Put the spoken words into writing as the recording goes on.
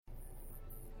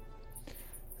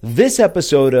This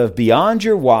episode of Beyond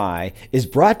Your Why is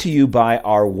brought to you by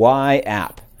our Why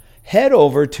app. Head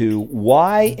over to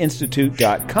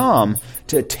whyinstitute.com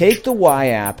to take the Why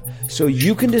app so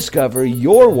you can discover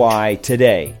your why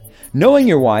today. Knowing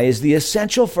your why is the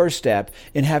essential first step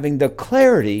in having the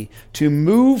clarity to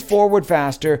move forward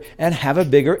faster and have a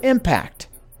bigger impact.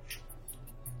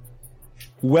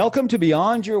 Welcome to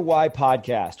Beyond Your Why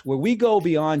podcast, where we go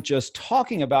beyond just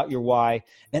talking about your why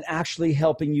and actually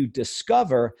helping you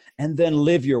discover and then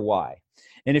live your why.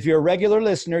 And if you're a regular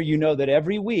listener, you know that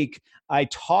every week I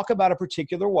talk about a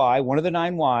particular why, one of the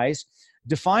 9 whys,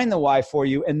 define the why for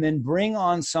you, and then bring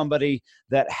on somebody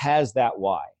that has that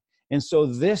why. And so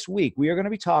this week we are going to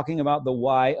be talking about the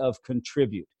why of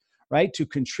contribute, right? To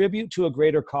contribute to a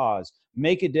greater cause,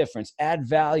 make a difference, add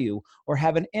value, or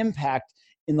have an impact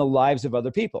in the lives of other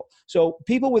people. So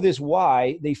people with this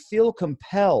why, they feel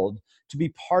compelled to be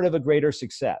part of a greater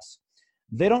success.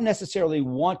 They don't necessarily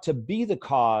want to be the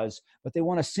cause, but they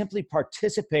want to simply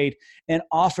participate and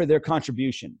offer their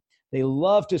contribution. They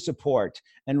love to support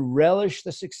and relish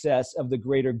the success of the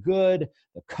greater good,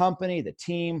 the company, the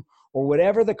team, or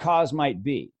whatever the cause might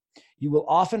be. You will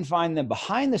often find them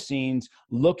behind the scenes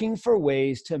looking for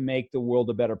ways to make the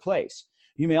world a better place.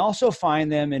 You may also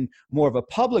find them in more of a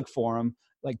public forum,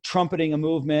 like trumpeting a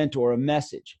movement or a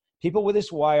message. People with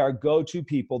this why are go-to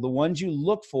people, the ones you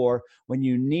look for when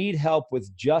you need help with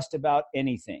just about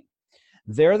anything.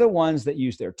 They're the ones that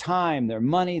use their time, their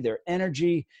money, their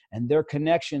energy, and their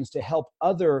connections to help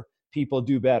other people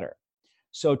do better.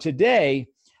 So today,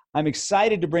 I'm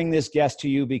excited to bring this guest to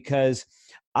you because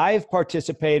I've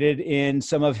participated in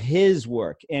some of his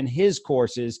work and his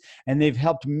courses, and they've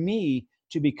helped me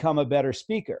to become a better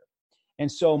speaker.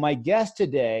 And so my guest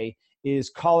today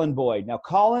is Colin Boyd. Now,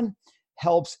 Colin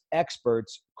helps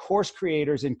experts, course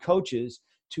creators, and coaches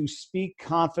to speak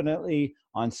confidently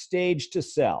on stage to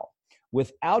sell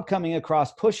without coming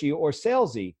across pushy or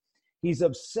salesy. He's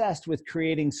obsessed with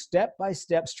creating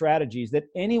step-by-step strategies that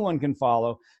anyone can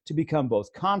follow to become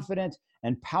both confident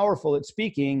and powerful at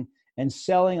speaking and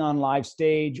selling on live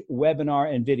stage,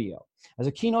 webinar, and video. As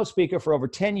a keynote speaker for over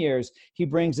 10 years, he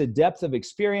brings a depth of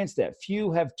experience that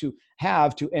few have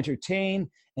to entertain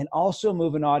and also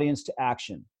move an audience to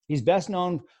action. He's best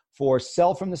known for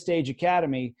Sell from the Stage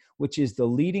Academy, which is the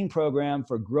leading program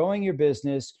for growing your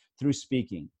business through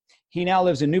speaking. He now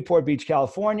lives in Newport Beach,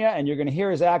 California, and you're going to hear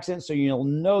his accent, so you'll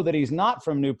know that he's not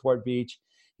from Newport Beach.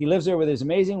 He lives there with his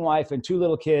amazing wife and 2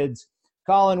 little kids.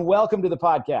 Colin, welcome to the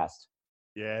podcast.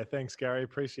 Yeah, thanks, Gary.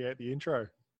 Appreciate the intro.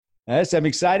 Yes, I'm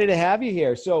excited to have you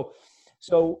here. So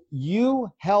you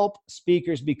help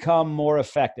speakers become more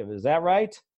effective. Is that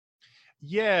right?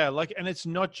 Yeah, and it's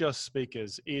not just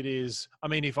speakers. It is,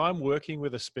 if I'm working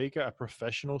with a speaker, a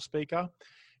professional speaker,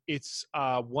 it's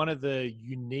one of the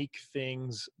unique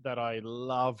things that I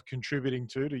love contributing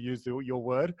to use your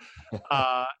word,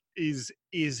 is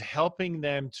helping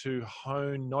them to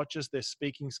hone not just their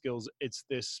speaking skills, it's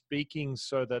their speaking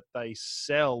so that they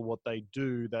sell what they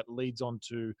do that leads on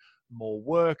to more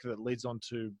work, that leads on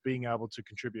to being able to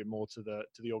contribute more to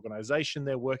the organization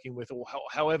they're working with, or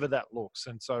however that looks.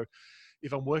 And so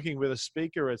if I'm working with a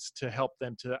speaker, it's to help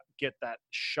them to get that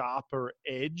sharper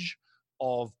edge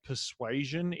of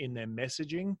persuasion in their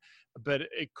messaging. But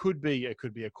it could be a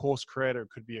course creator, it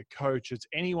could be a coach. It's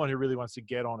anyone who really wants to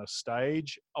get on a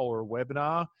stage or a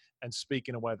webinar and speak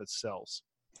in a way that sells.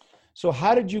 So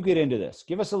how did you get into this?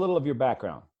 Give us a little of your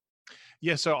background.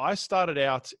 Yeah, so I started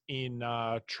out in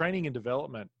training and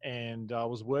development, and I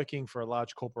was working for a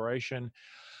large corporation,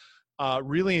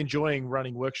 really enjoying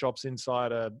running workshops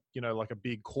inside a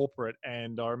big corporate.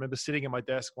 And I remember sitting at my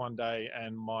desk one day,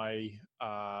 and my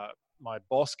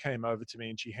boss came over to me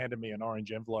and she handed me an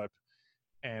orange envelope.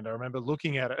 And I remember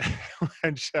looking at it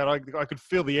and I could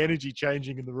feel the energy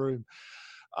changing in the room.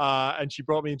 And she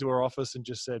brought me into her office and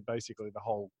just said, basically, the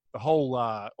whole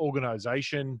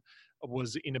organization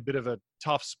was in a bit of a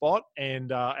tough spot,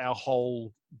 and our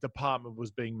whole department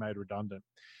was being made redundant.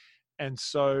 And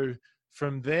so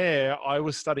from there, I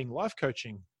was studying life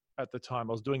coaching at the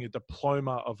time. I was doing a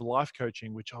diploma of life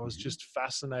coaching, which I was just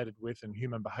fascinated with, and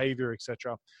human behavior,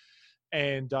 etc.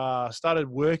 And started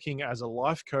working as a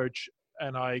life coach.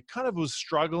 And I kind of was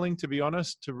struggling, to be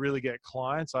honest, to really get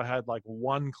clients. I had like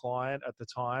 1 client at the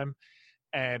time,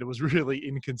 and it was really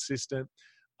inconsistent.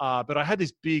 But I had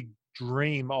this big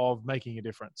dream of making a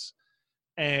difference.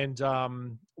 And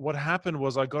what happened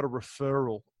was I got a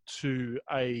referral to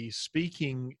a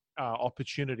speaking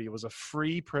opportunity. It was a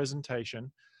free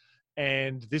presentation.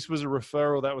 And this was a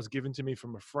referral that was given to me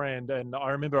from a friend. And I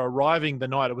remember arriving the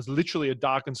night. It was literally a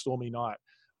dark and stormy night.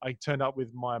 I turned up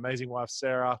with my amazing wife,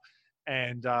 Sarah,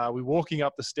 And we're walking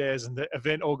up the stairs, and the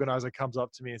event organizer comes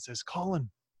up to me and says, "Colin,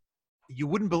 you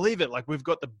wouldn't believe it. Like, we've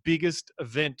got the biggest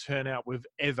event turnout we've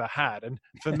ever had." And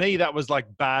for me, that was like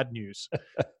bad news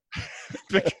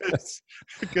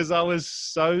because I was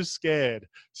so scared,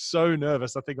 so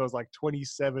nervous. I think I was like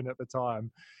 27 at the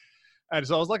time. And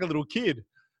so I was like a little kid.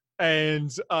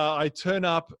 And I turn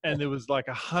up, and there was like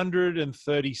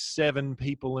 137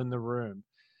 people in the room.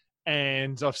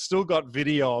 And I've still got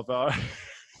video of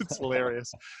it's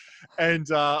hilarious. And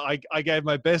I gave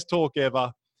my best talk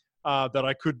ever that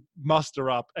I could muster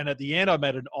up. And at the end, I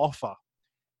made an offer.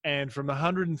 And from the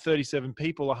 137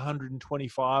 people,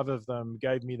 125 of them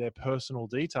gave me their personal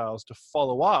details to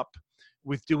follow up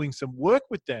with doing some work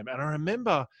with them. And I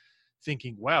remember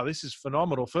thinking, wow, this is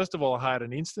phenomenal. First of all, I had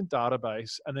an instant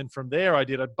database. And then from there, I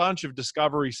did a bunch of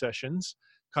discovery sessions,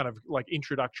 kind of like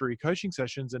introductory coaching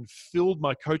sessions, and filled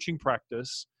my coaching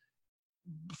practice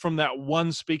from that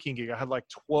one speaking gig. I had like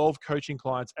 12 coaching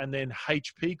clients, and then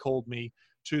HP called me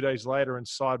 2 days later and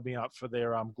signed me up for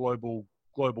their global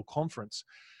conference.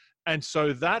 And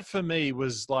so that for me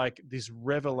was like this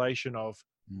revelation of,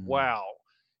 wow,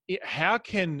 how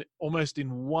can almost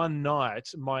in one night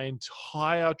my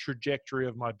entire trajectory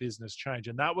of my business change?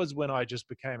 And that was when I just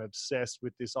became obsessed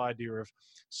with this idea of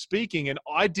speaking. And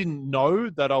I didn't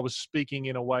know that I was speaking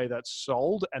in a way that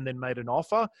sold and then made an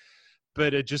offer,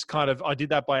 but it just kind of, I did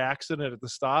that by accident at the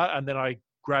start. And then I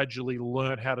gradually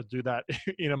learned how to do that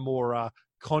in a more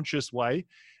conscious way.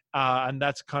 And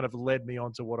that's kind of led me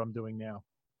on to what I'm doing now.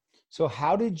 So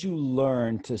how did you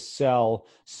learn to sell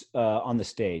on the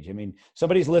stage? I mean,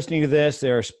 somebody's listening to this,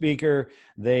 they're a speaker,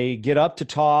 they get up to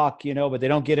talk, but they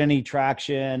don't get any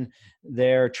traction.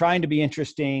 They're trying to be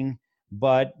interesting,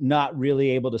 but not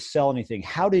really able to sell anything.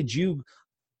 How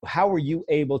were you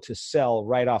able to sell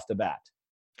right off the bat?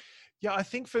 Yeah, I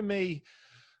think for me,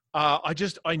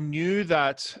 I knew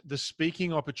that the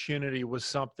speaking opportunity was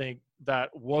something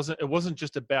that it wasn't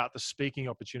just about the speaking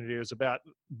opportunity. It was about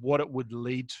what it would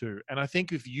lead to. And I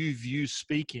think if you view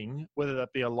speaking, whether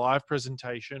that be a live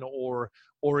presentation or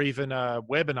even a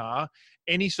webinar,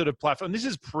 any sort of platform, this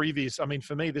is previous. I mean,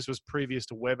 for me, this was previous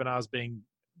to webinars being,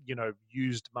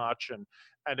 used much, and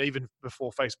even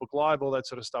before Facebook Live, all that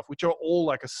sort of stuff, which are all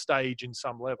like a stage in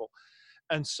some level.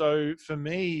 And so for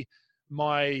me,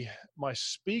 my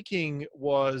speaking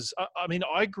was,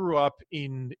 I grew up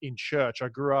in church. I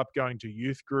grew up going to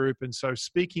youth group. And so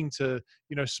speaking to,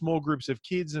 small groups of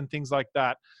kids and things like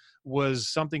that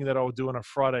was something that I would do on a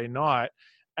Friday night.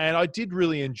 And I did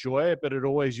really enjoy it, but it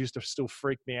always used to still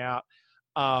freak me out.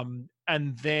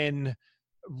 And then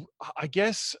I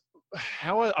guess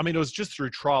it was just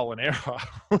through trial and error.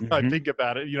 When I think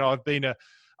about it, I've been a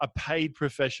paid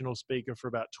professional speaker for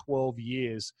about 12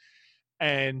 years.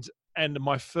 And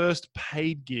my first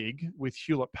paid gig with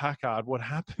Hewlett Packard, what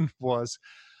happened was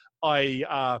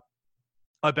I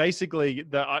basically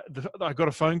I got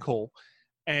a phone call,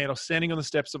 and I was standing on the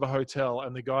steps of a hotel,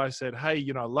 and the guy said, "Hey,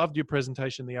 I loved your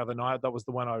presentation the other night." That was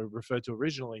the one I referred to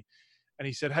originally. And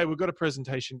he said, "Hey, we've got a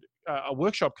presentation, a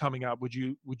workshop coming up. Would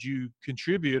you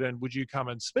contribute, and would you come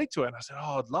and speak to it?" And I said,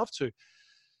 "Oh, I'd love to."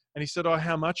 And he said, "Oh,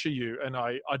 how much are you?" And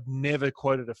I'd never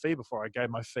quoted a fee before. I gave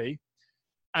my fee.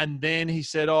 And then he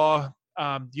said, "Oh,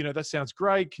 that sounds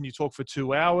great. Can you talk for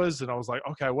 2 hours?" And I was like,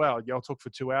 "Okay, well, yeah, I'll talk for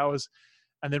 2 hours."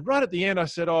 And then right at the end, I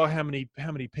said, "Oh, how many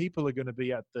people are going to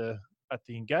be at the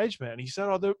engagement?" And he said,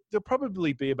 "Oh, there'll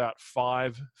probably be about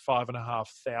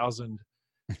 5,500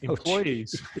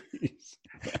 employees."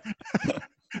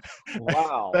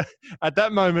 Wow. At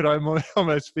that moment, I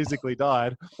almost physically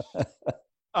died.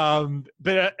 But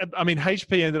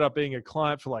HP ended up being a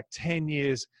client for like 10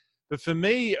 years. But for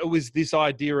me, it was this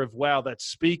idea of, wow, that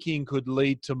speaking could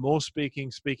lead to more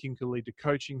speaking could lead to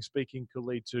coaching, speaking could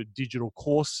lead to digital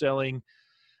course selling.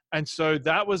 And so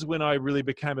that was when I really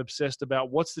became obsessed about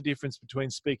what's the difference between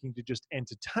speaking to just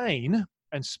entertain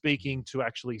and speaking to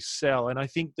actually sell. And I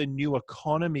think the new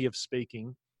economy of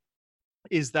speaking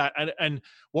is that, and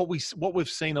what we've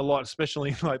seen a lot, especially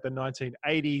in like the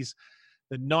 1980s,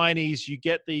 the 90s, you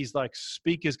get these like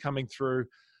speakers coming through,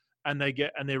 and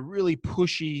they're really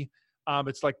pushy.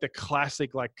 It's like the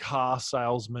classic like car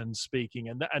salesman speaking,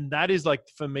 and that is like,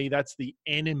 for me, that's the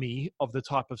enemy of the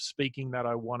type of speaking that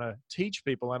I want to teach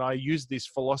people. And I use this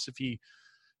philosophy,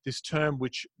 this term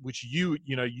which you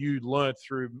learned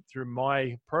through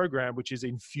my program, which is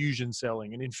infusion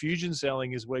selling. And infusion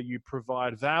selling is where you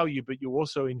provide value, but you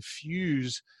also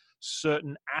infuse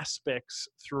certain aspects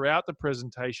throughout the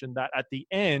presentation that at the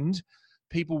end,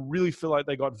 people really feel like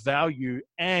they got value,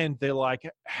 and they're like,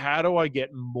 "How do I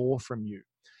get more from you?"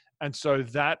 And so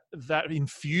that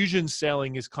infusion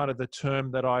selling is kind of the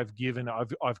term that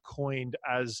I've coined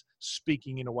as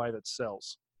speaking in a way that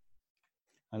sells.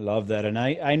 I love that. And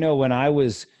I know when I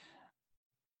was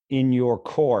in your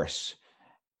course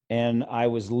and I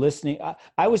was listening,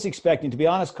 I was expecting, to be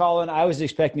honest, Colin, I was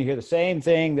expecting to hear the same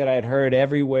thing that I had heard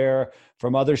everywhere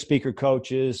from other speaker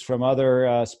coaches, from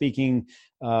other speaking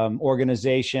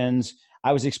organizations.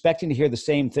 I was expecting to hear the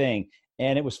same thing.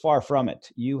 And it was far from it.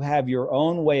 You have your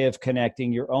own way of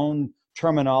connecting, your own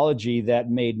terminology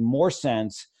that made more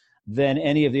sense than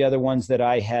any of the other ones that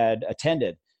I had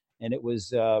attended. And it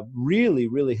was really,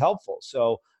 really helpful.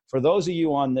 So for those of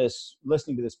you on this,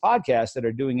 listening to this podcast that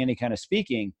are doing any kind of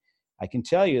speaking, I can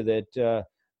tell you that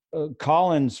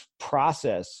Colin's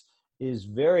process is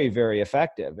very, very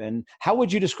effective. And how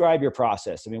would you describe your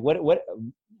process? I mean, what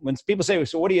when people say,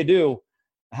 so what do you do?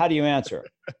 How do you answer?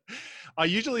 I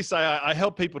usually say I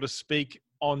help people to speak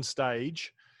on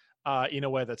stage in a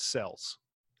way that sells.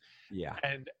 Yeah.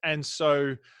 And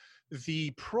so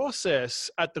the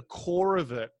process at the core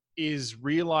of it is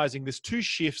realizing there's two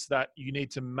shifts that you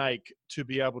need to make to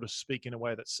be able to speak in a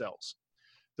way that sells.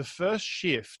 The first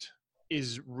shift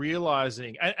is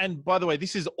realizing, and by the way,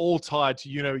 this is all tied to,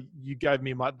 you gave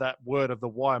me that word of the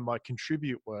why, my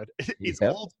contribute word. It's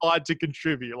all tied to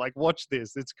contribute. Like, watch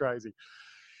this. It's crazy.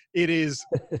 It is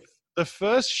the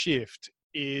first shift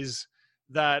is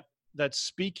that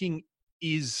speaking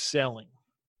is selling.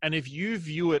 And if you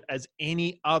view it as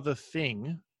any other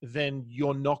thing, then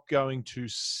you're not going to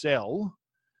sell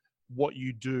what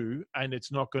you do, and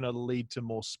it's not going to lead to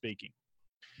more speaking.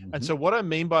 Mm-hmm. And so what I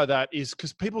mean by that is,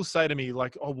 because people say to me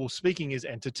like, oh, well, speaking is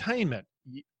entertainment.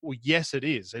 Well, yes, it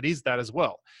is. It is that as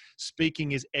well.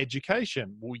 Speaking is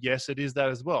education. Well, yes, it is that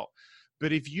as well.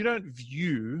 But if you don't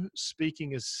view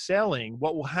speaking as selling,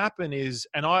 what will happen is,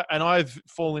 and I've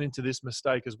fallen into this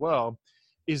mistake as well,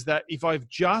 is that if I've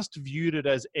just viewed it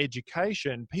as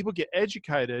education, people get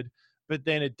educated, but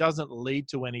then it doesn't lead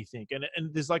to anything. And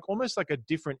there's like almost like a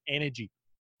different energy.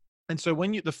 And so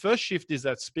the first shift is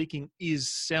that speaking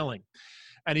is selling.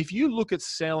 And if you look at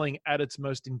selling at its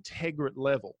most integrate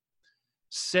level,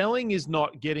 selling is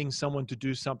not getting someone to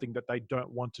do something that they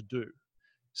don't want to do.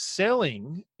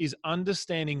 Selling is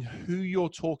understanding who you're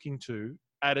talking to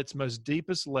at its most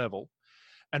deepest level.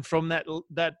 And from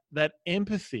that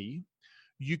empathy,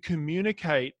 you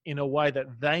communicate in a way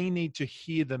that they need to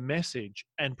hear the message,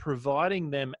 and providing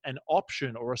them an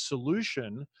option or a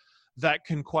solution that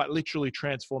can quite literally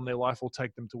transform their life or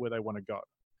take them to where they want to go.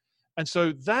 And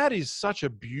so that is such a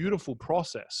beautiful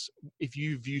process if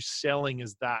you view selling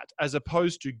as that, as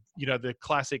opposed to, the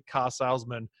classic car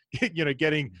salesman,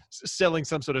 selling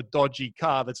some sort of dodgy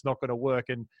car that's not going to work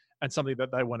and something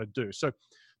that they want to do. So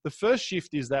the first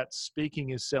shift is that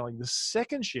speaking is selling. The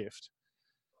second shift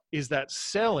is that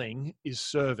selling is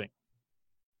serving,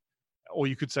 or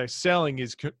you could say selling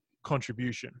is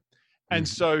contribution. Mm-hmm. And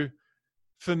so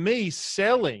for me,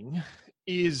 selling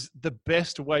is the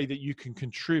best way that you can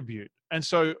contribute. And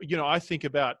so, I think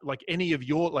about like any of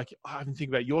your, like I even think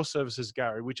about your services,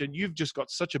 Gary, and you've just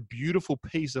got such a beautiful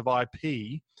piece of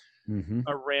IP mm-hmm.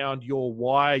 around your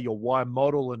why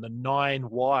model and the 9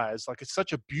 whys. Like, it's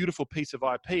such a beautiful piece of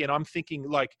IP. And I'm thinking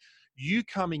like you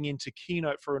coming into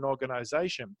Keynote for an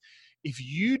organization, if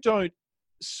you don't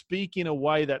speak in a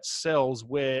way that sells,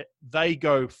 where they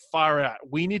go far out,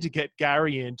 we need to get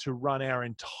Gary in to run our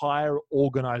entire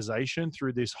organization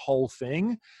through this whole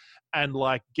thing and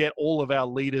like get all of our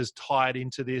leaders tied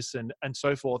into this and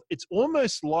so forth. It's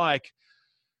almost like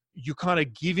you're kind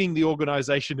of giving the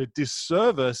organization a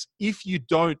disservice if you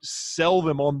don't sell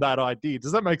them on that idea.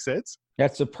 Does that make sense?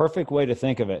 That's a perfect way to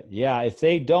think of it. Yeah. If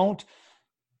they don't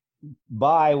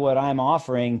buy what I'm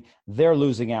offering, they're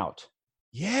losing out.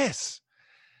 Yes.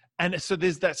 And so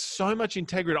there's that so much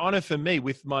integrity. I know for me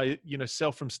with my,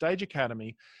 Self from Stage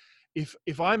Academy,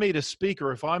 if I meet a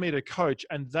speaker, if I meet a coach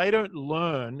and they don't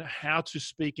learn how to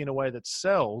speak in a way that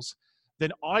sells,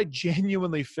 then I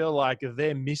genuinely feel like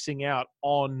they're missing out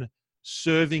on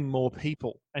serving more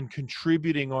people and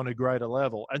contributing on a greater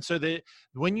level. And so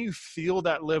when you feel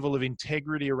that level of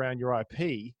integrity around your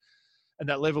IP and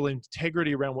that level of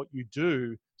integrity around what you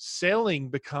do, selling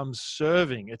becomes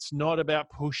serving. It's not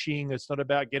about pushing. It's not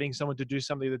about getting someone to do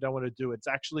something they don't want to do. It's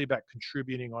actually about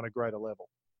contributing on a greater level.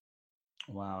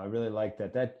 Wow, I really like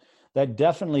that. That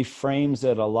definitely frames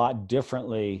it a lot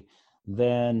differently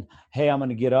than, hey, I'm going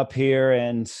to get up here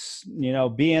and,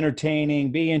 be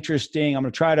entertaining, be interesting. I'm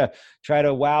going to try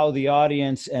to wow the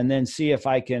audience and then see if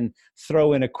I can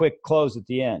throw in a quick close at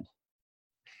the end.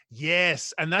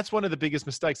 Yes. And that's one of the biggest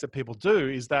mistakes that people do,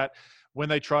 is that when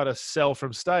they try to sell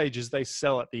from stage, is they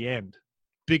sell at the end.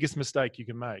 biggest mistake you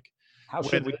can make. How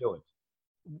should we do it?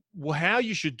 Well, how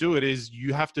you should do it is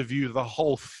you have to view the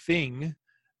whole thing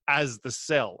as the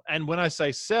sell. And when I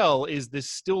say sell, is there's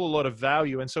still a lot of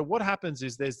value. And so what happens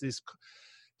is there's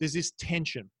this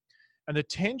tension. And the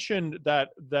tension that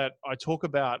I talk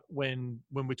about when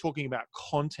we're talking about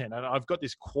content, and I've got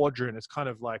this quadrant, it's kind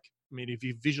of like, I mean, if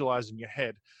you visualize in your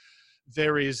head,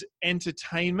 there is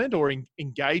entertainment or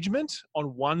engagement on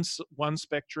one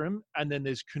spectrum, and then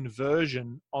there's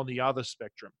conversion on the other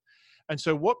spectrum. And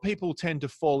so what people tend to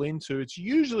fall into, it's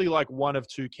usually like one of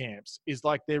two camps, is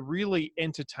like they're really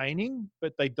entertaining,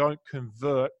 but they don't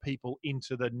convert people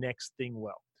into the next thing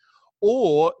well.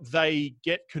 Or they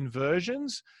get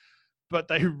conversions, but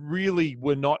they really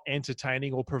were not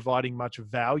entertaining or providing much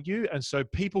value. And so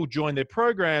people join their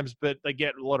programs, but they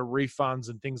get a lot of refunds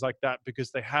and things like that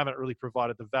because they haven't really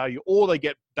provided the value, or they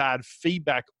get bad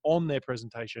feedback on their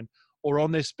presentation or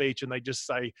on their speech. And they just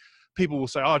say, people will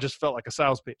say, oh, I just felt like a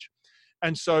sales pitch.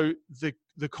 And so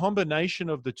the combination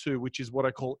of the two, which is what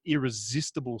I call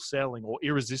irresistible selling or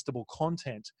irresistible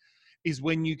content, is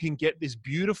when you can get this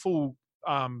beautiful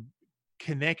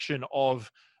connection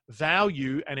of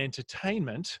value and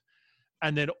entertainment,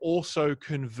 and then also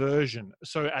conversion.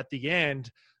 So at the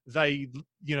end,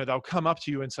 they'll come up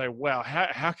to you and say, wow,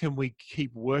 how can we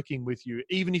keep working with you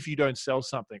even if you don't sell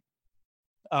something?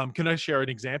 Can I share an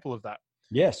example of that?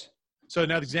 Yes. So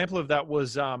now the example of that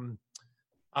was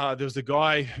there was a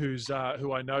guy who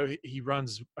I know. He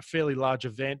runs a fairly large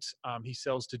event. He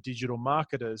sells to digital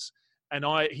marketers, and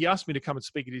he asked me to come and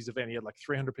speak at his event. He had like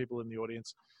 300 people in the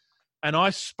audience. And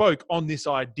I spoke on this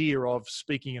idea of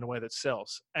speaking in a way that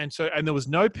sells. And there was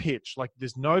no pitch, like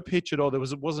there's no pitch at all.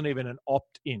 It wasn't even an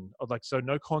opt-in, so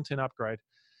no content upgrade.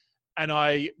 And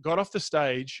I got off the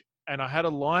stage and I had a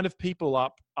line of people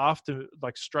up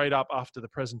straight up after the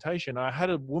presentation. I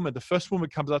had a woman, the first woman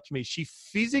comes up to me. She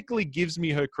physically gives me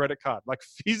her credit card, like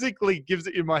physically gives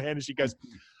it in my hand. And she goes,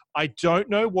 I don't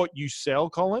know what you sell,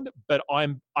 Colin, but I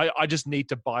just need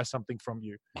to buy something from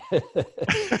you.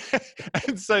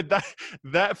 And so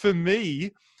that for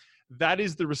me, that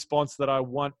is the response that I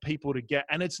want people to get.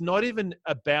 And it's not even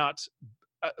about,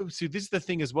 see, this is the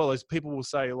thing as well, as people will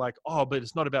say like, oh, but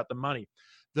it's not about the money.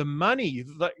 The money,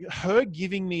 her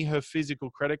giving me her physical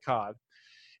credit card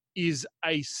is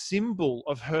a symbol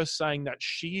of her saying that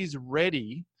she is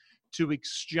ready to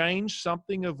exchange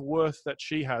something of worth that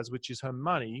she has, which is her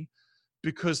money,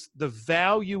 because the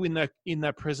value in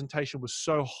that presentation was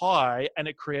so high and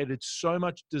it created so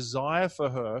much desire for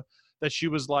her that she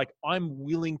was like, I'm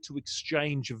willing to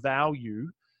exchange value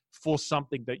for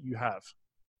something that you have.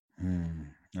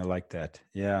 I like that.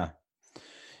 Yeah.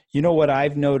 You know what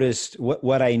I've noticed,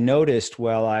 what I noticed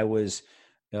while I was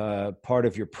part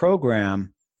of your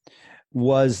program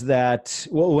was that,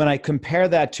 well, when I compare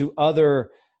that to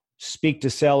other speak to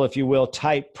sell, if you will,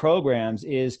 type programs,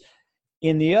 is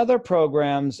in the other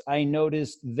programs, I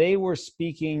noticed they were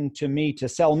speaking to me to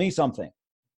sell me something.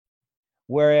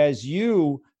 Whereas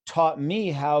you taught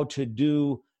me how to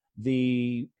do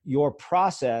your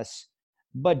process,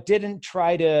 but didn't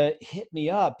try to hit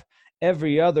me up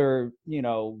every other,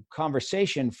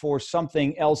 conversation for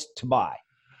something else to buy.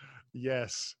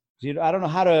 Yes. I don't know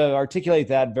how to articulate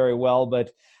that very well, but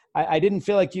I didn't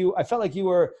feel like I felt like you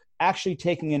were actually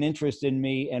taking an interest in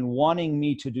me and wanting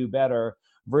me to do better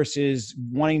versus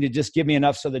wanting to just give me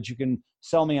enough so that you can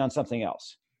sell me on something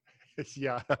else.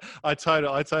 Yeah, I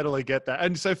totally get that.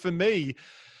 And so for me,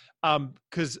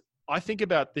 because I think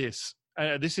about this,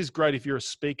 this is great if you're a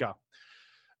speaker.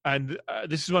 And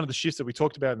this is one of the shifts that we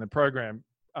talked about in the program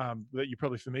that you're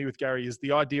probably familiar with, Gary, is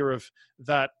the idea of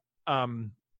that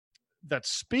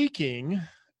speaking,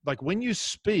 like when you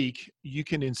speak, you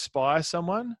can inspire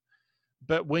someone.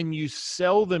 But when you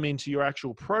sell them into your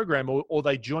actual program or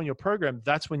they join your program,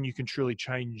 that's when you can truly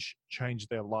change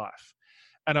their life.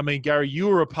 And I mean, Gary, you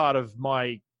were a part of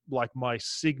my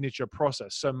signature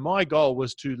process. So my goal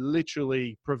was to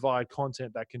literally provide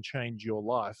content that can change your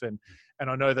life. And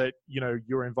I know that,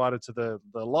 you're invited to the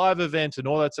live event and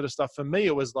all that sort of stuff. For me,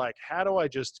 it was like, how do I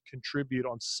just contribute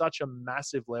on such a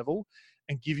massive level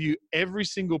and give you every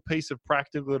single piece of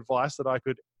practical advice that I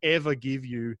could ever give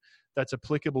you that's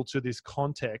applicable to this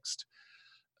context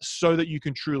so that you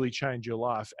can truly change your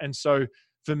life. And so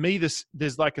for me,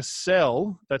 there's like a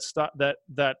sell that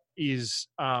is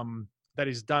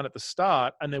done at the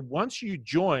start. And then once you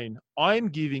join, I'm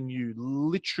giving you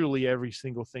literally every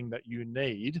single thing that you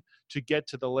need to get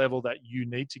to the level that you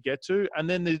need to get to. And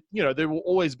then there will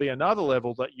always be another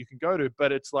level that you can go to,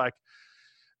 but it's like,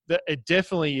 it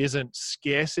definitely isn't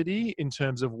scarcity in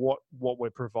terms of what we're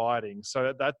providing.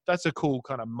 So that's a cool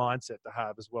kind of mindset to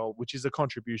have as well, which is a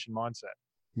contribution mindset.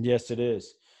 Yes, it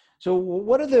is. So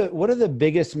what are the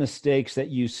biggest mistakes that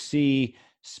you see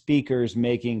speakers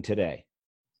making today?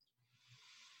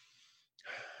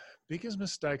 Biggest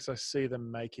mistakes I see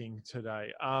them making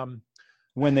today.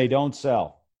 When they don't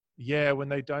sell? Yeah, when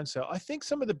they don't sell. I think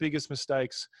some of the biggest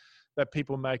mistakes that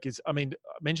people make is, I mean,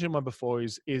 I mentioned one before,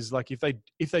 is like if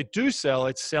they do sell,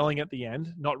 it's selling at the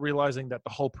end, not realizing that the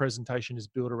whole presentation is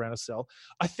built around a sell.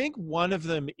 I think one of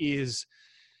them is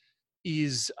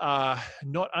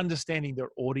not understanding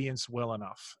their audience well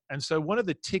enough. And so one of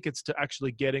the tickets to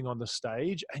actually getting on the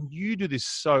stage, and you do this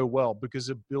so well because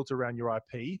it's built around your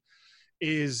IP,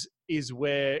 is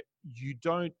where you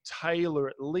don't tailor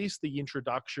at least the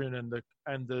introduction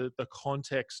and the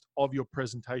context of your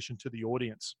presentation to the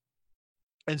audience.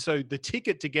 And so the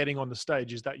ticket to getting on the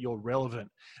stage is that you're relevant.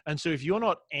 And so if you're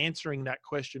not answering that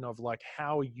question of like,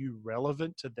 how are you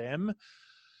relevant to them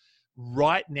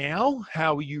right now?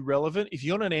 How are you relevant? If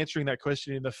you're not answering that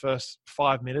question in the first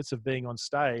 5 minutes of being on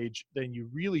stage, then you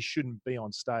really shouldn't be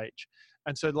on stage.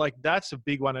 And so like that's a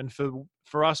big one. And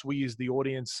for us, we use the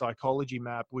audience psychology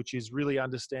map, which is really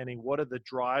understanding what are the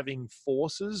driving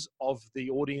forces of the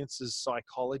audience's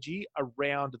psychology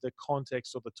around the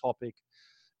context or the topic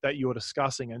that you're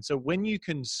discussing. And so when you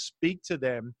can speak to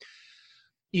them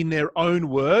in their own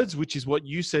words, which is what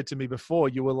you said to me before,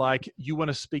 you were like, you want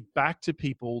to speak back to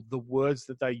people the words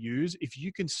that they use. If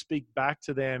you can speak back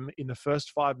to them in the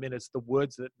first 5 minutes, the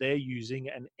words that they're using,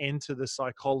 and enter the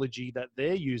psychology that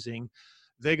they're using,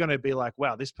 they're going to be like,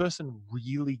 wow, this person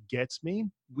really gets me,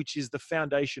 which is the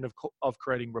foundation of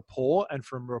creating rapport. And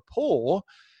from rapport,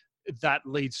 that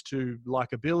leads to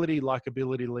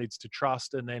likability leads to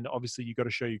trust, and then obviously you've got to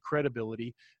show you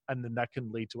credibility, and then that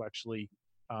can lead to actually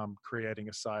creating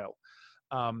a sale.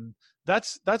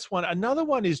 That's one. Another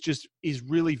one is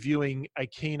really viewing a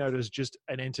keynote as just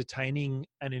an entertaining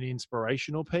and an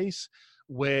inspirational piece,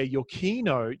 where your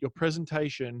keynote, your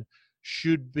presentation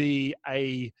should be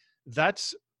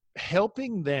that's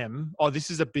helping them. Oh, this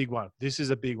is a big one.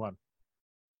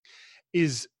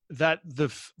 Is that the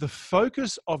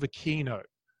focus of a keynote,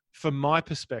 from my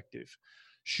perspective,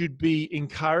 should be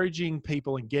encouraging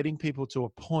people and getting people to a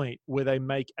point where they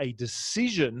make a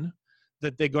decision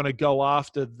that they're going to go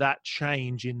after that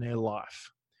change in their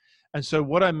life. And so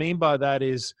what I mean by that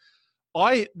is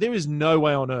there is no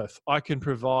way on earth I can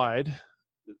provide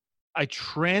a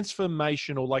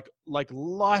transformational, like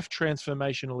life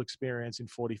transformational experience in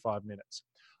 45 minutes.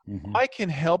 Mm-hmm. I can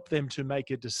help them to make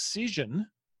a decision,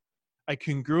 a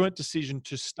congruent decision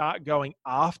to start going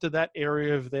after that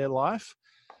area of their life.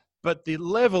 But the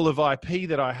level of IP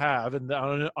that I have, and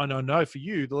I know for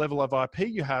you, the level of IP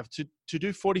you have to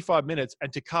do 45 minutes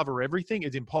and to cover everything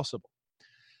is impossible.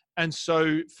 And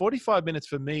so 45 minutes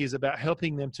for me is about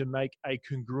helping them to make a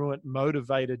congruent,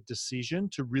 motivated decision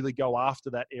to really go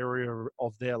after that area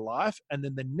of their life. And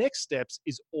then the next steps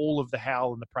is all of the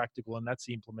how and the practical, and that's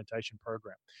the implementation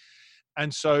program.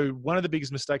 And so one of the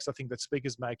biggest mistakes I think that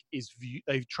speakers make is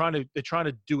they're trying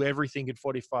to do everything in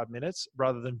 45 minutes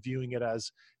rather than viewing it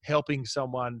as helping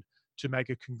someone to make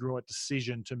a congruent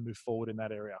decision to move forward in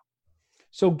that area.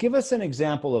 So give us an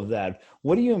example of that.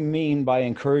 What do you mean by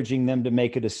encouraging them to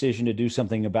make a decision to do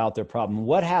something about their problem?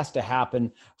 What has to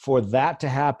happen for that to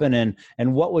happen?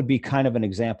 And what would be kind of an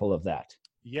example of that?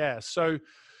 Yeah. So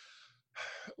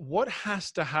what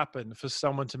has to happen for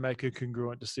someone to make a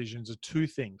congruent decision are two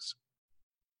things.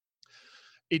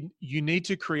 You need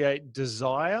to create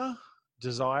desire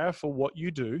for what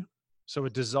you do. So a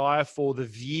desire for the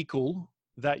vehicle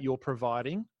that you're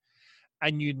providing,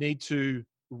 and you need to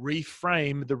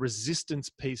reframe the resistance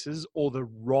pieces or the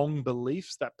wrong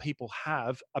beliefs that people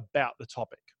have about the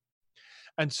topic.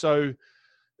 And so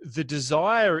the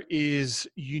desire is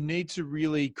you need to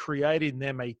really create in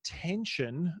them a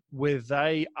tension where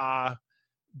they are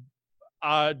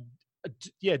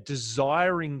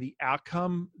desiring the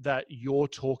outcome that you're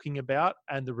talking about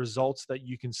and the results that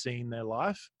you can see in their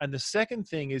life. And the second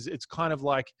thing is it's kind of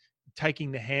like taking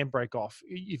the handbrake off.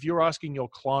 If you're asking your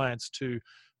clients to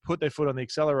put their foot on the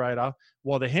accelerator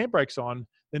while the handbrake's on,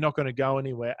 they're not going to go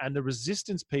anywhere. And the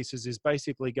resistance pieces is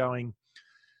basically going,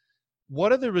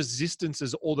 what are the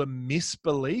resistances or the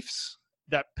misbeliefs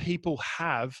that people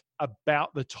have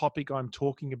about the topic I'm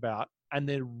talking about? And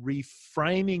then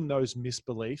reframing those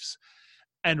misbeliefs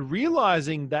and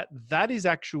realizing that that is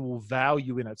actual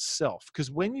value in itself. Because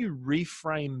when you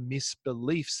reframe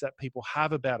misbeliefs that people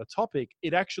have about a topic,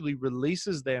 it actually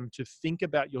releases them to think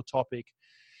about your topic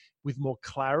with more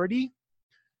clarity,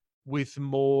 with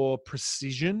more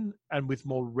precision, and with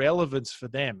more relevance for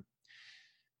them.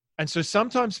 And so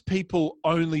sometimes people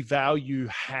only value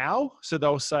how. So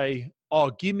they'll say, oh,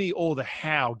 give me all the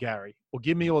how, Gary, or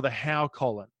give me all the how,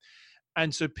 Colin.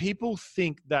 And so people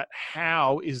think that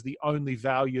how is the only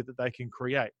value that they can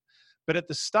create. But at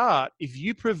the start, if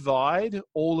you provide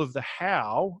all of the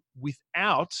how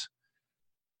without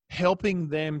helping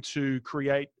them to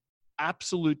create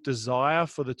absolute desire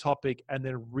for the topic and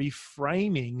then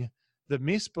reframing the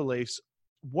misbeliefs,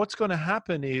 what's going to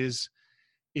happen is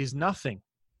nothing.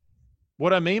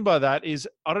 What I mean by that is,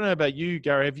 I don't know about you,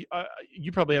 Gary. Have you,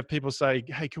 you probably have people say,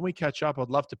 hey, can we catch up? I'd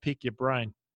love to pick your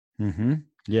brain. Mm-hmm.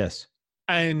 Yes.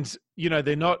 And, you know,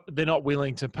 they're not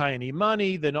willing to pay any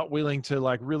money. They're not willing to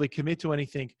like really commit to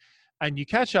anything. And you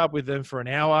catch up with them for an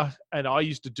hour. And I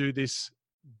used to do this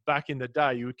back in the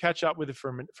day. You would catch up with it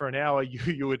for an hour.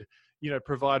 You would, you know,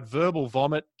 provide verbal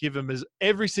vomit, give them as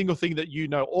every single thing that you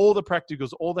know, all the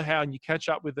practicals, all the how, and you catch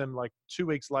up with them like 2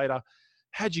 weeks later.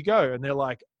 How'd you go? And they're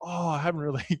like, oh, I haven't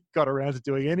really got around to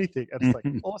doing anything. And it's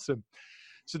like, awesome.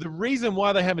 So the reason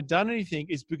why they haven't done anything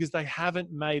is because they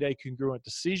haven't made a congruent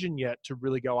decision yet to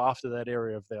really go after that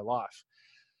area of their life.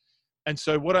 And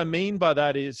so what I mean by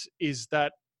that is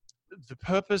that the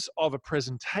purpose of a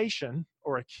presentation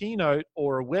or a keynote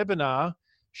or a webinar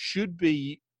should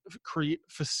be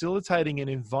facilitating an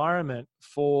environment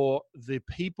for the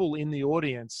people in the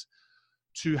audience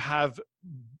to have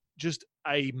just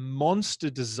a monster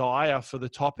desire for the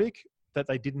topic that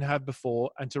they didn't have before,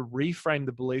 and to reframe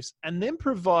the beliefs, and then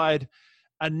provide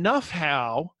enough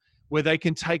how where they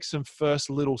can take some first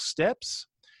little steps,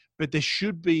 but there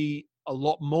should be a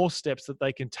lot more steps that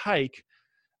they can take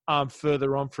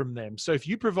further on from them. So if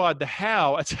you provide the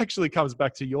how, it actually comes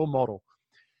back to your model.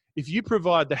 If you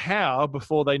provide the how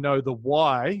before they know the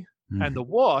why and the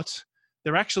what,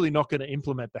 they're actually not going to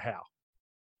implement the how.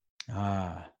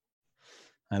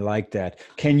 I like that.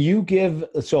 Can you give,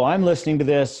 so I'm listening to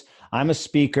this, I'm a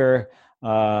speaker,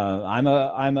 I'm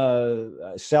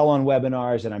a sell on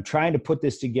webinars, and I'm trying to put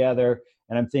this together,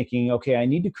 and I'm thinking, okay, I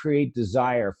need to create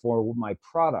desire for my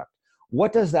product.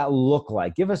 What does that look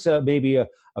like? Give us maybe a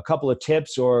couple of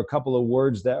tips or a couple of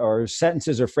words that, or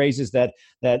sentences or phrases that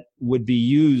would be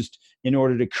used in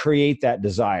order to create that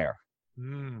desire.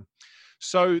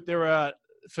 So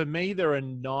for me, there are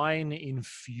 9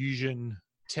 infusion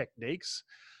techniques.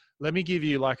 Let me give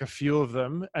you like a few of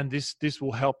them, and this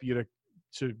will help you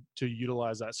to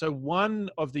utilize that. So one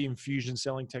of the infusion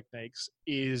selling techniques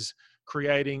is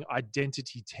creating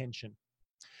identity tension.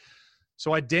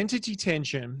 So identity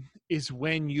tension is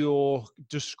when you're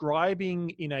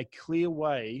describing in a clear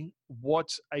way what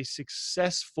a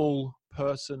successful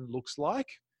person looks like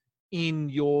in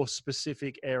your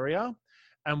specific area,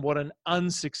 and what an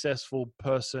unsuccessful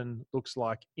person looks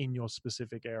like in your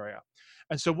specific area.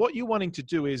 And so what you're wanting to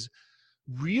do is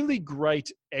really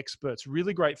great experts,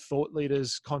 really great thought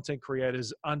leaders, content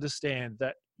creators understand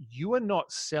that you are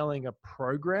not selling a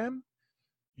program,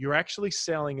 you're actually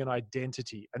selling an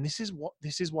identity. And this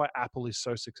is why Apple is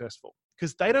so successful,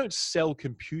 because they don't sell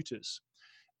computers,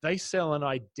 they sell an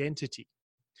identity.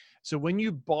 So when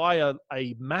you buy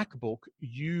a MacBook,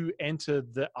 you enter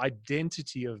the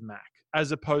identity of Mac,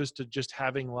 as opposed to just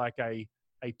having like a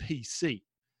PC.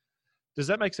 Does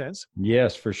that make sense?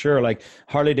 Yes, for sure. Like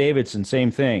Harley Davidson,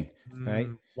 same thing, right?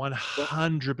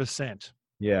 100%.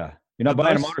 Yeah. You're not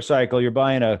buying a motorcycle, you're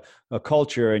buying a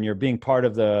culture, and you're being part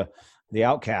of the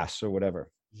outcasts or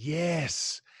whatever.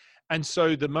 Yes. And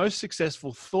so the most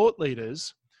successful thought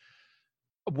leaders,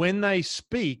 when they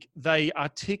speak, they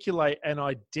articulate an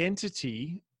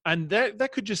identity, and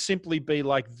that could just simply be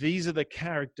like, these are the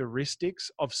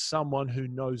characteristics of someone who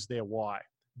knows their why.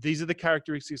 These are the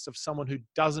characteristics of someone who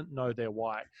doesn't know their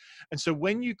why. And so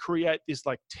when you create this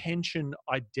like tension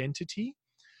identity,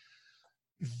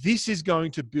 this is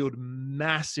going to build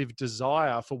massive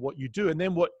desire for what you do. And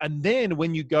then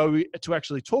when you go to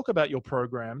actually talk about your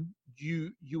program,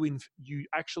 you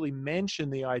actually mention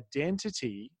the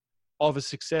identity of a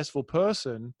successful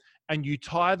person, and you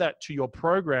tie that to your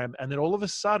program. And then all of a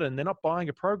sudden, they're not buying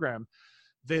a program,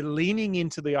 they're leaning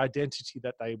into the identity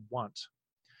that they want.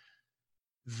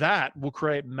 That will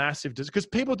create massive, because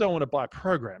people don't want to buy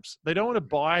programs. They don't want to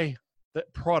buy the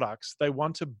products. They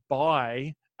want to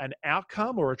buy an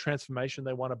outcome or a transformation.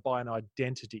 They want to buy an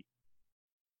identity.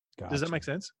 Gotcha. Does that make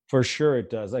sense? For sure it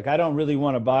does. Like, I don't really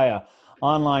want to buy a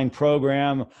online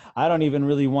program. I don't even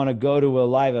really want to go to a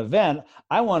live event.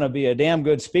 I want to be a damn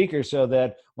good speaker so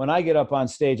that when I get up on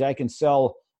stage, I can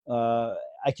sell,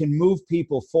 I can move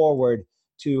people forward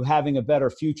to having a better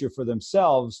future for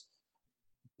themselves.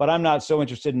 But I'm not so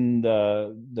interested in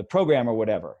the program or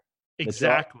whatever.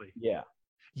 Exactly. Yeah.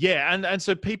 Yeah. And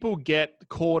so people get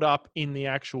caught up in the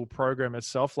actual program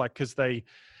itself, like, because they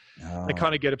They Oh.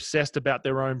 kind of get obsessed about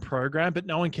their own program, but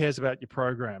no one cares about your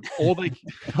program. All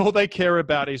they care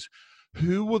about is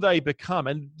who will they become.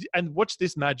 And watch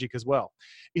this magic as well,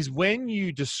 is when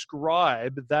you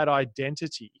describe that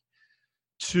identity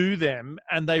to them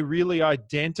and they really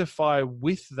identify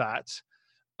with that.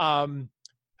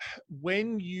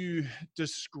 When you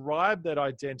describe that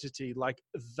identity, like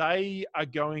they are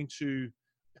going to,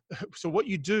 so what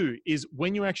you do is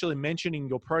when you're actually mentioning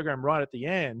your program right at the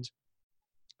end,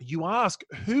 you ask,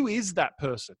 who is that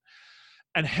person?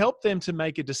 And help them to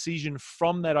make a decision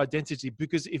from that identity.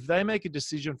 Because if they make a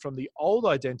decision from the old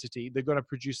identity, they're going to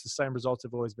produce the same results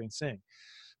they've always been seeing.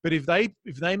 But if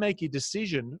they make a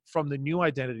decision from the new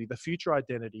identity, the future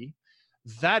identity,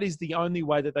 that is the only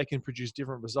way that they can produce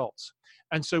different results.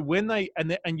 And so when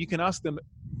and you can ask them,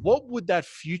 what would that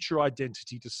future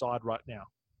identity decide right now?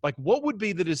 Like, what would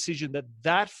be the decision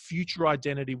that future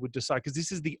identity would decide? Because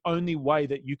this is the only way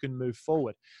that you can move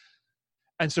forward.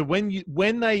 And so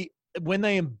when they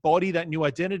embody that new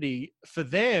identity, for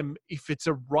them, if it's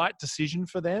a right decision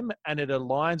for them and it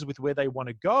aligns with where they want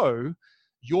to go,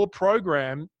 your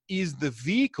program is the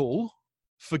vehicle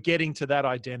for getting to that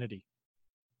identity.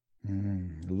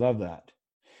 Love that.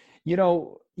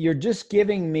 You're just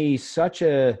giving me such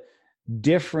a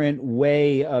different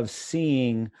way of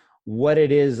seeing what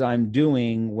it is I'm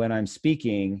doing when I'm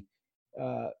speaking.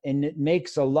 And it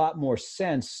makes a lot more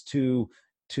sense to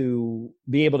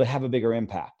be able to have a bigger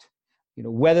impact.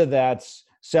 Whether that's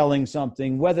selling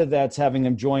something, whether that's having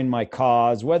them join my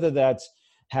cause, whether that's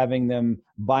having them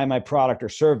buy my product or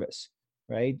service,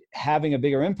 right? Having a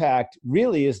bigger impact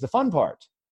really is the fun part.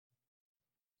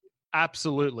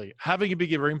 Absolutely. Having a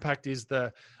bigger impact is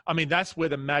that's where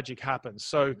the magic happens.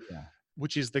 So,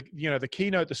 which is the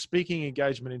keynote, the speaking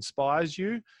engagement inspires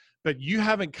you, but you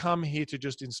haven't come here to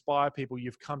just inspire people.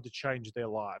 You've come to change their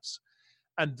lives.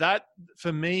 And that,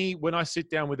 for me, when I sit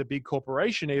down with a big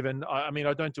corporation, even, I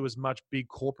don't do as much big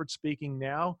corporate speaking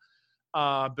now,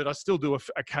 but I still do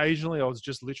occasionally. I'm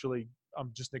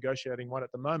just negotiating one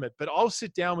at the moment, but I'll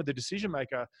sit down with the decision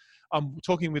maker. I'm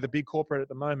talking with a big corporate at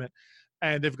the moment,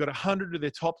 and they've got 100 of their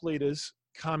top leaders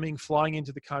flying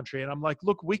into the country. And I'm like,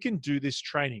 look, we can do this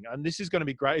training and this is going to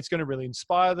be great. It's going to really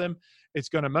inspire them. It's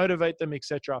going to motivate them,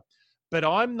 etc. But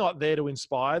I'm not there to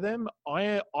inspire them.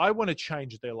 I want to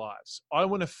change their lives. I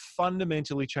want to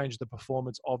fundamentally change the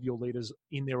performance of your leaders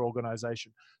in their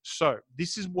organization. So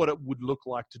this is what it would look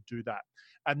like to do that.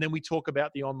 And then we talk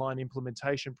about the online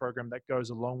implementation program that goes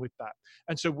along with that.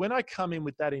 And so when I come in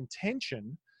with that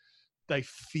intention, they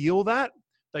feel that.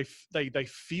 They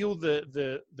feel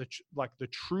the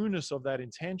trueness of that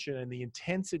intention and the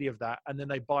intensity of that, and then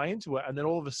they buy into it. And then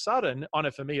all of a sudden, on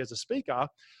it for me as a speaker,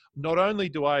 not only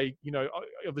do I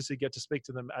obviously get to speak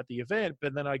to them at the event,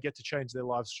 but then I get to change their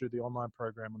lives through the online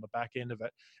program on the back end of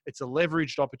it. It's a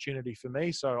leveraged opportunity for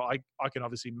me, so I can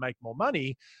obviously make more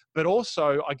money, but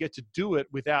also I get to do it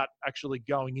without actually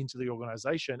going into the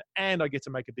organization, and I get to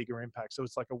make a bigger impact. So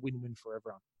it's like a win-win for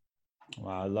everyone.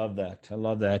 Wow, I love that. I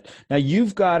love that. Now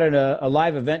you've got a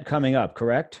live event coming up,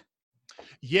 correct?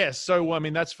 Yes. So,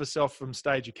 that's for Self from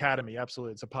Stage Academy.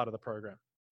 Absolutely. It's a part of the program.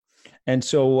 And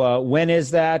so when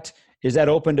is that? Is that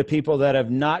open to people that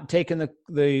have not taken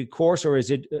the course, or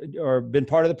is it, or been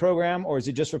part of the program, or is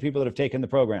it just for people that have taken the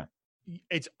program?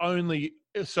 It's only,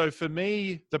 so for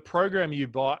me, the program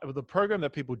the program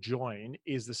that people join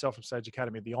is the Self from Stage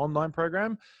Academy, the online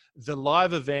program. The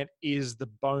live event is the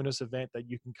bonus event that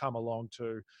you can come along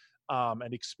to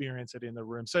and experience it in the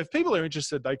room. So if people are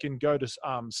interested, they can go to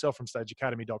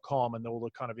selffromstageacademy.com, and all the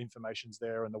kind of information's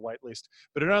there and the wait list,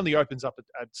 but it only opens up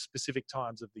at specific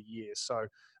times of the year. So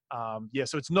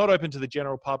so it's not open to the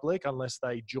general public unless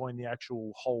they join the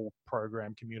actual whole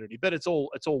program community, but it's all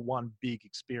one big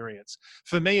experience.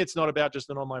 For me, it's not about just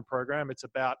an online program. It's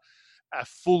about a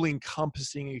full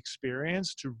encompassing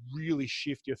experience to really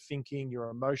shift your thinking, your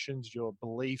emotions, your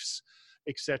beliefs,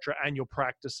 etc., and your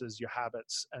practices, your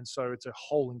habits. And so it's a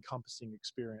whole encompassing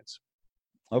experience.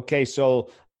 Okay. So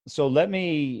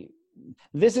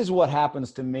this is what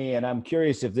happens to me, and I'm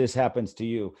curious if this happens to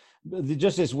you.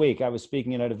 Just this week, I was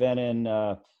speaking at an event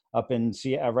up in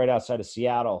right outside of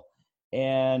Seattle,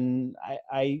 and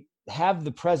I have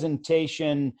the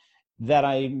presentation that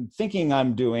I'm thinking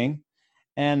I'm doing,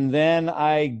 and then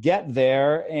I get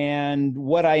there, and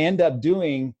what I end up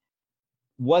doing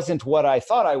wasn't what I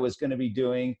thought I was going to be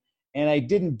doing, and I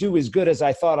didn't do as good as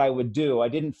I thought I would do. I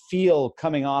didn't feel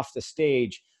coming off the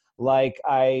stage like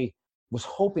I was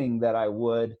hoping that I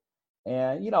would.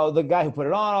 And, the guy who put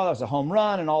it on, that was a home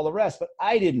run and all the rest, but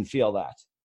I didn't feel that.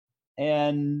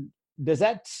 And does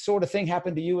that sort of thing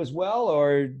happen to you as well?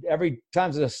 Or every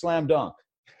time's a slam dunk?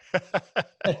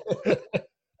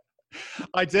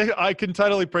 I can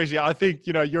totally appreciate. I think,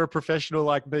 you're a professional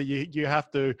like me. You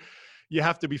have to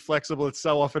be flexible. It's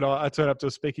so often I turn up to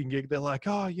a speaking gig. They're like,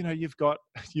 oh, you've got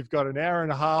an hour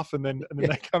and a half, and then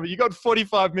they come. You got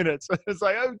 45 minutes. It's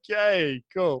like, okay,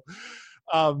 cool.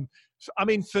 I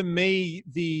mean, for me,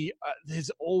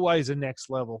 there's always a next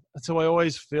level. And so I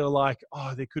always feel like,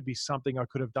 oh, there could be something I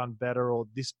could have done better, or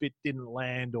this bit didn't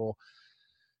land,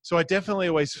 so I definitely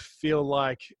always feel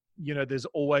like, there's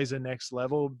always a next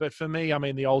level. But for me, I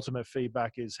mean, the ultimate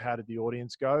feedback is, how did the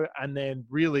audience go? And then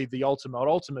really the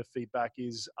ultimate feedback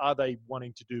is, are they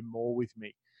wanting to do more with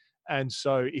me? And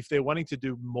so if they're wanting to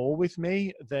do more with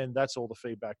me, then that's all the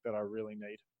feedback that I really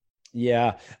need.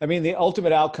 Yeah. I mean, the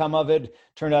ultimate outcome of it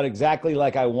turned out exactly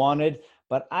like I wanted,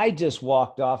 but I just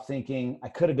walked off thinking I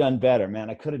could have done better, man.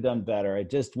 I could have done better.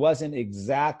 It just wasn't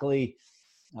exactly,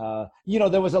 there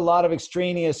was a lot of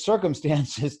extraneous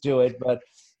circumstances to it, but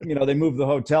they moved the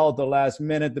hotel at the last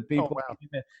minute. The people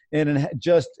came in and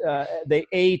just, they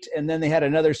ate, and then they had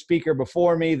another speaker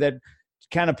before me that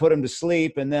kind of put them to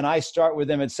sleep. And then I start with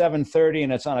them at 7:30,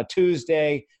 and it's on a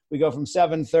Tuesday. We go from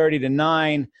 7:30 to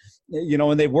 9,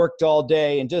 and they worked all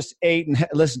day and just ate and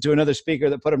listened to another speaker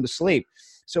that put them to sleep.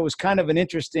 So it was kind of an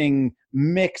interesting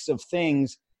mix of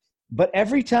things. But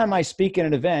every time I speak at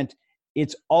an event,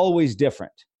 it's always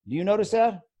different. Do you notice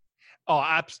that?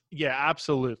 Oh, yeah,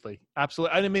 absolutely.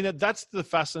 Absolutely. And I mean, that's the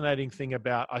fascinating thing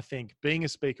about, I think, being a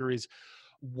speaker, is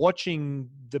watching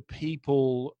the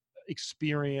people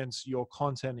experience your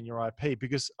content and your IP.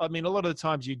 Because, I mean, a lot of the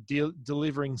times you're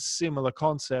delivering similar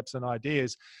concepts and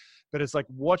ideas, but it's like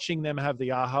watching them have the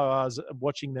ahas,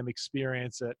 watching them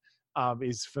experience it,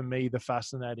 is, for me, the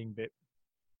fascinating bit.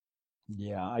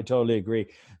 Yeah, I totally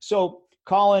agree. So,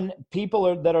 Colin,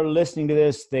 people that are listening to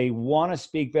this, they want to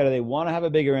speak better, they want to have a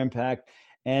bigger impact,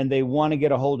 and they want to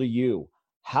get a hold of you.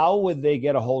 How would they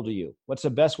get a hold of you? What's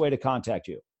the best way to contact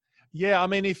you? Yeah, I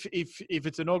mean, if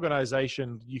it's an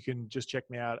organization, you can just check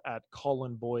me out at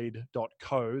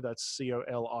colinboyd.co. That's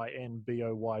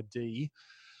COLINBOYD.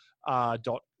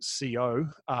 .co.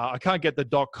 I can't get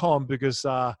the .com because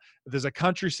there's a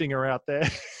country singer out there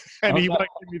and he won't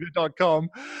give me the .com.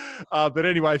 But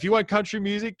anyway, if you want country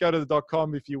music, go to the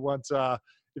 .com. If you want me,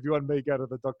 go to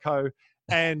the .co.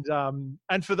 And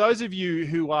for those of you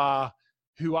who are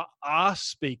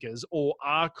speakers or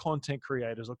are content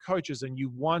creators or coaches, and you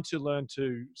want to learn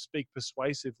to speak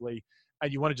persuasively,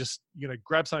 and you want to just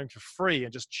grab something for free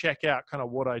and just check out kind of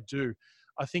what I do,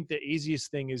 I think the easiest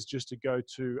thing is just to go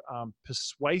to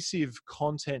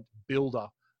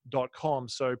persuasivecontentbuilder.com.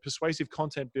 So Persuasive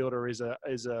Content Builder is a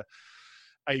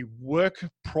work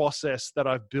process that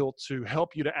I've built to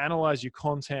help you to analyze your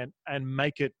content and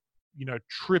make it,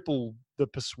 triple the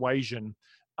persuasion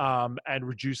and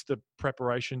reduce the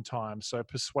preparation time. So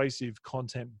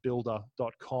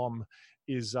persuasivecontentbuilder.com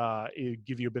is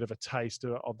give you a bit of a taste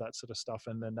of that sort of stuff,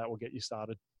 and then that will get you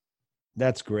started.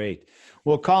 That's great.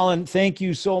 Well, Colin, thank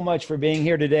you so much for being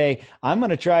here today. I'm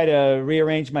going to try to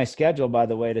rearrange my schedule, by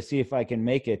the way, to see if I can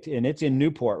make it. And it's in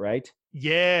Newport, right?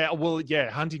 Yeah. Well, yeah,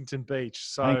 Huntington Beach.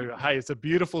 So, hey, it's a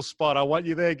beautiful spot. I want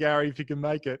you there, Gary, if you can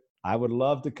make it. I would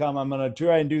love to come. I'm going to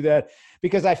try and do that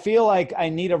because I feel like I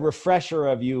need a refresher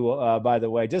of you, by the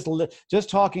way. Just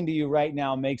talking to you right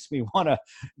now makes me want to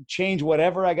change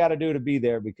whatever I got to do to be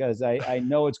there, because I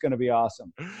know it's going to be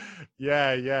awesome.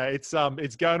 Yeah. It's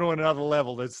going to another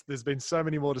level. There's been so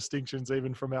many more distinctions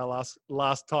even from our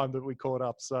last time that we caught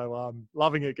up. So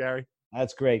loving it, Gary.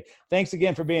 That's great. Thanks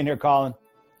again for being here, Colin.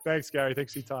 Thanks, Gary.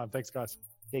 Thanks for your time. Thanks, guys.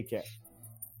 Take care.